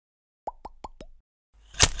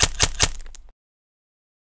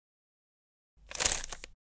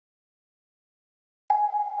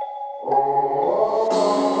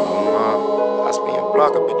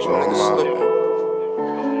block, I bet you niggas slippin'.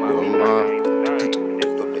 Lil Mop,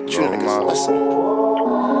 I bet you niggas listen.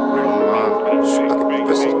 Lil Mop, shoot like a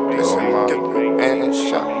pistol. Lil Mop, and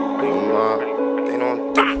shot. Lil Mop, they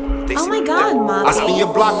don't think. They oh my God, Mop. I spin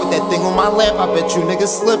your block with that thing on my lap, I bet you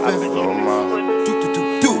niggas slippin'. Lil Mop,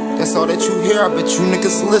 That's all that you hear, I bet you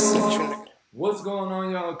niggas listen. What's going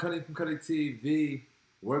on, y'all? Cutty from Cutty TV.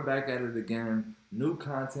 We're back at it again. New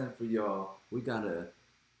content for y'all. We gotta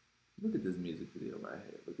look at this music video right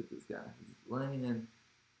here. Look at this guy. He's laying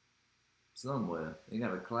somewhere. He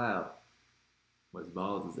got a cloud. Where his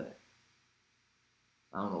balls is at.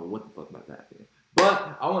 I don't know what the fuck about that here.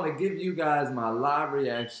 But I want to give you guys my live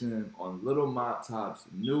reaction on Lil Mop Top's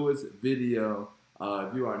newest video.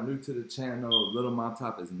 If you are new to the channel, Lil Mop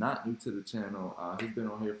Top is not new to the channel. He's been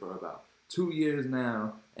on here for about 2 years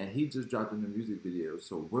now, and he just dropped a new music video.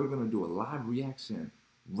 So we're gonna do a live reaction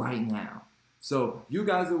right now. So you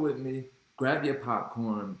guys are with me. Grab your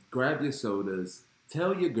popcorn, grab your sodas,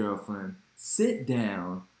 tell your girlfriend, sit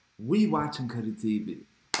down. We watching Cutty TV.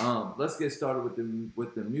 Let's get started with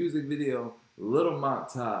the music video. Lil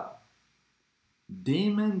Mop Top,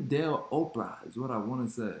 Demone Dell'Opera is what I want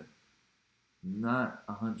to say. Not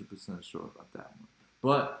 100% sure about that one.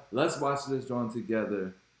 But let's watch this drawing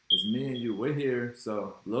together. It's me and you. We're here.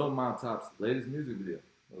 So Lil Mop Top's latest music video.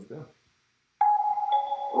 Let's go.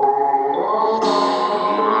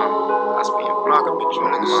 I spin your block, I bet you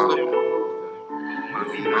niggas slippin'.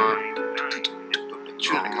 Lil Mop, I bet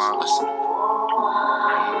you niggas listen.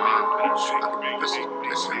 Lil Mop, shoot like a pistol.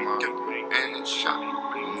 And shot.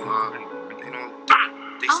 Lil Mop, they don't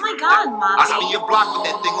think. Oh my God, Mop. I spin your block with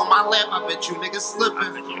that thing on my lap, I bet you niggas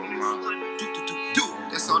slippin'.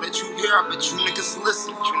 That's all that you hear, I bet you niggas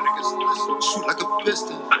listen. Shoot like a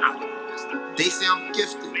pistol. They say I'm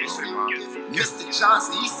gifted. Mr.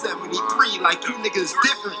 Johnson, he's 73, like you niggas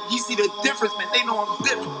different. He see the difference, man, they know I'm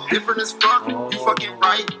different. Different as fuck, you fucking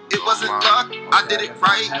right. It wasn't luck, I did it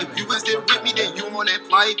right. If you was there with me, then you on that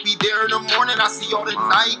flight. Be there in the morning, I see y'all at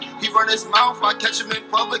night. He run his mouth, I catch him in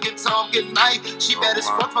public and tell him good night. She bad as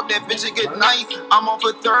fuck that bitch and good night. I'm on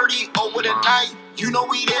for 30, over the night. You know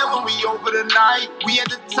we there when we over the night. We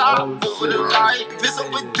at the top, over the light. Visit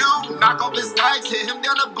with dude, knock off his lights. Hit him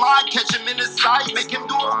down the block, catch him in the sight. Make him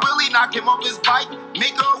do a wheelie, knock him off his bike.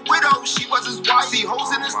 Make her a widow, she was his wife. See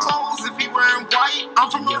holes in his clothes if he wearing white.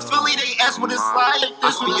 I'm from North Philly, they ask what it's like.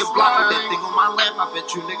 This one your block with that thing on my lap, I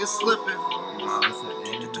bet you niggas slipping.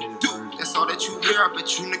 That's all that you hear, I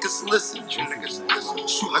bet you niggas listen. Shoot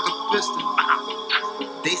like a pistol.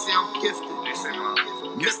 They say I'm gifted.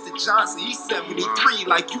 Mr. Johnson, he's 73,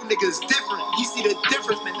 like you niggas different. He see the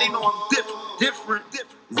difference, man, they know I'm different.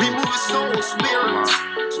 We moving soul spirits,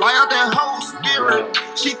 fly out that whole spirit.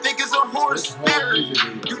 She think it's a horse spirit.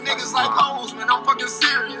 You niggas like hoes, man, I'm fucking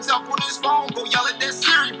serious. Up on his phone, go yell at that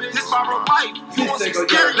Siri, bitch. This my real life. You want some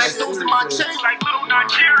scary, like stones in my chain, like little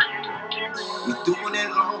Nigerian. We doing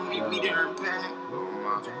it alone, meet me there in pack.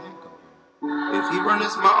 If he run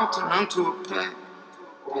his mouth, turn him to a pack.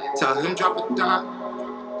 Tell him drop a dot.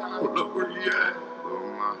 Hold up where he at.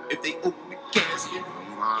 If they open the casket,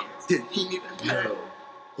 then he need a help.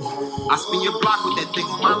 I spin your block with that thing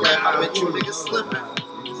on my lap, I bet you niggas slippin'.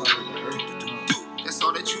 That's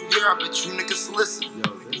all that you hear, I bet you niggas listen.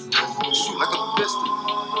 Shoot like a pistol.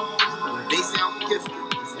 They say I'm gifted.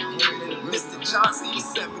 Mr. Johnson, he's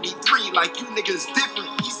 73, like you niggas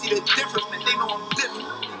different. He see the difference, man, they know I'm different.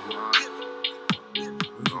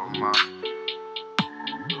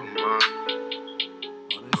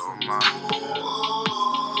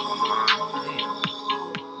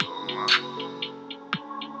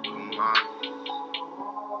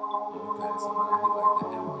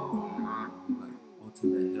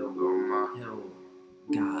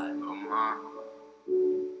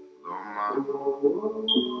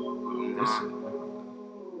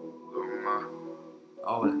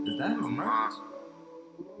 Oh, is that his merch?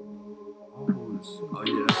 Oh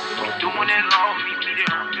yeah, that's doing it all, meet me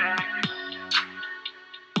there.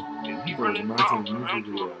 He was merch in the music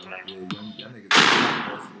video. Yeah, y'all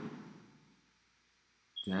niggas.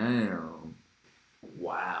 Damn.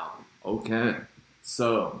 Wow. Okay.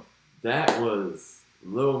 So that was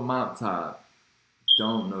Lil Mop Top.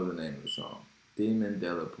 Don't know the name of the song. Demone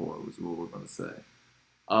Dell'Opera was what we're gonna say.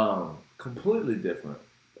 Completely different.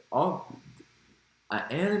 An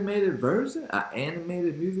animated version, an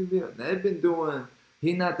animated music video. They've been doing.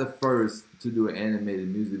 He's not the first to do an animated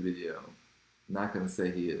music video. I'm not gonna say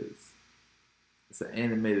he is. It's an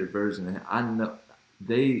animated version. I know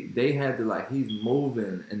they had to like he's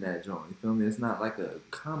moving in that joint. You feel me? It's not like a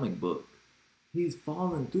comic book. He's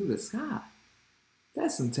falling through the sky.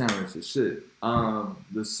 That's some talented shit.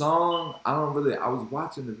 The song, I was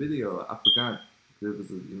watching the video. I forgot there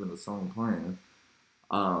was even a song playing,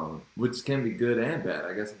 which can be good and bad.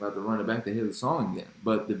 I guess I'm about to run it back to hear the song again.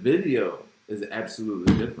 But the video is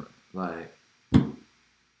absolutely different. Like,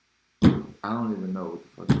 I don't even know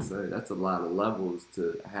what the fuck to say. That's a lot of levels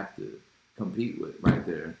to have to compete with right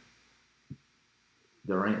there.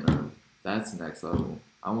 There ain't none. That's next level.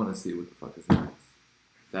 I want to see what the fuck is next.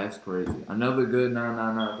 That's crazy. Another good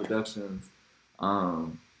 999 Productions.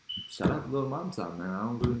 Shout out to Lil Mop, man. I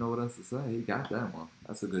don't really know what else to say. He got that one.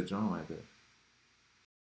 That's a good joint right there.